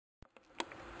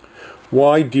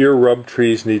Why deer rub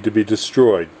trees need to be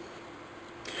destroyed.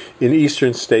 In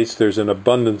eastern states there's an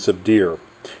abundance of deer.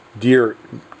 Deer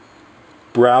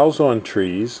browse on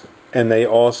trees and they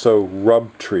also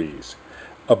rub trees.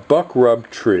 A buck rub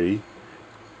tree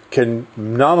can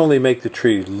not only make the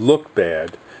tree look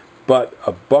bad, but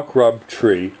a buck rub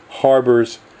tree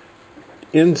harbors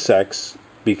insects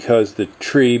because the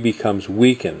tree becomes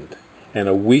weakened, and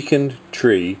a weakened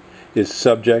tree is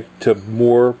subject to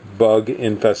more bug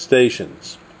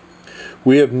infestations.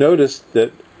 We have noticed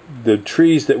that the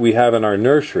trees that we have in our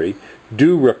nursery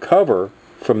do recover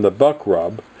from the buck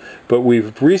rub, but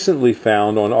we've recently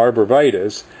found on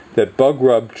arborvitaes that bug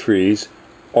rub trees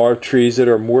are trees that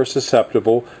are more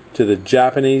susceptible to the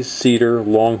Japanese cedar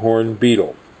longhorn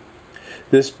beetle.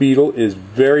 This beetle is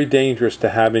very dangerous to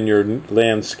have in your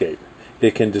landscape.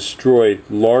 It can destroy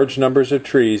large numbers of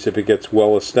trees if it gets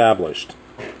well established.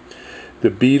 The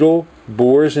beetle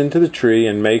bores into the tree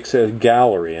and makes a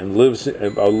gallery, and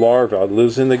a larva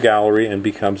lives in the gallery and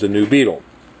becomes a new beetle.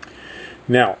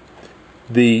 Now,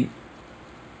 the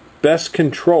best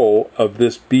control of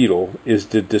this beetle is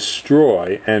to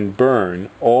destroy and burn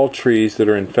all trees that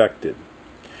are infected.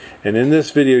 And in this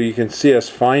video you can see us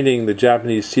finding the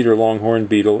Japanese cedar longhorn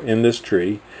beetle in this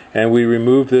tree, and we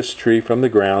remove this tree from the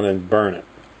ground and burn it.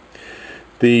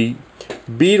 The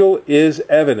beetle is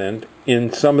evident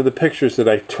in some of the pictures that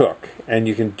I took, and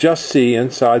you can just see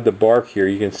inside the bark here,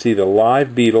 you can see the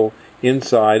live beetle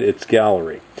inside its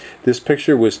gallery. This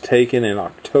picture was taken in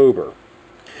October,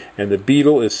 and the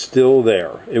beetle is still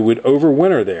there. It would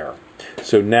overwinter there.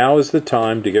 So now is the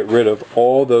time to get rid of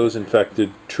all those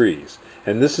infected trees.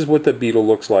 And this is what the beetle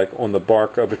looks like on the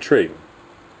bark of a tree.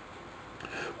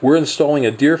 We're installing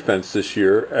a deer fence this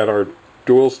year at our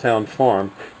Doylestown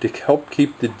farm to help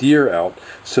keep the deer out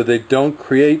so they don't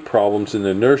create problems in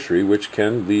the nursery, which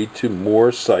can lead to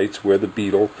more sites where the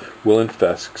beetle will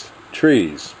infest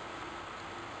trees.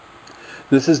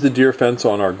 This is the deer fence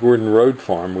on our Gordon Road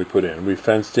farm we put in. We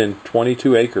fenced in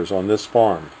 22 acres on this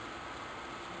farm.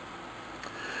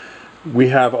 We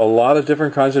have a lot of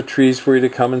different kinds of trees for you to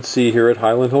come and see here at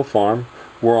Highland Hill Farm.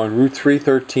 We're on Route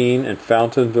 313 in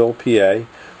Fountainville, PA.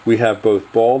 We have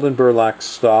both bald and burlap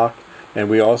stock, and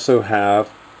we also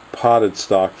have potted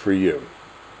stock for you.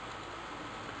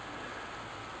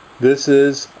 This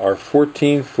is our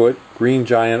 14-foot green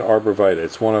giant arborvitae.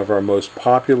 It's one of our most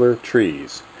popular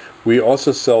trees. We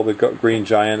also sell the green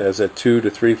giant as a 2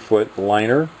 to 3 foot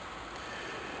liner.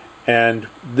 And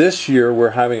this year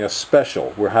we're having a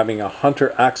special. We're having a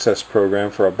hunter access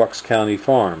program for our Bucks County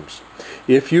farms.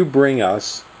 If you bring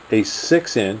us a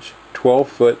 6-inch,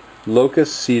 12-foot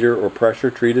locust, cedar, or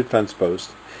pressure-treated fence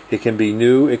post, it can be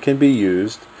new, it can be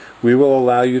used, we will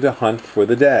allow you to hunt for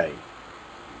the day.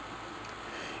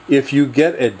 If you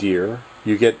get a deer,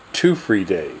 you get 2 free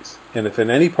days. And if in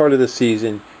any part of the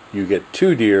season you get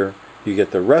 2 deer, you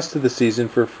get the rest of the season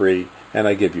for free, and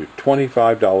I give you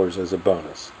 $25 as a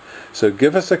bonus. So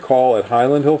give us a call at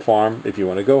Highland Hill Farm if you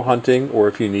want to go hunting or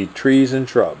if you need trees and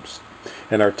shrubs.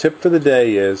 And our tip for the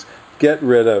day is get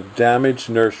rid of damaged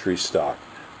nursery stock.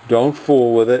 Don't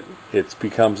fool with it. It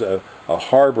becomes a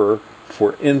harbor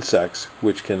for insects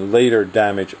which can later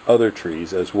damage other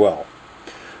trees as well.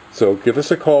 So give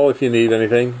us a call if you need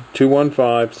anything,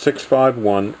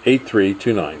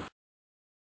 215-651-8329.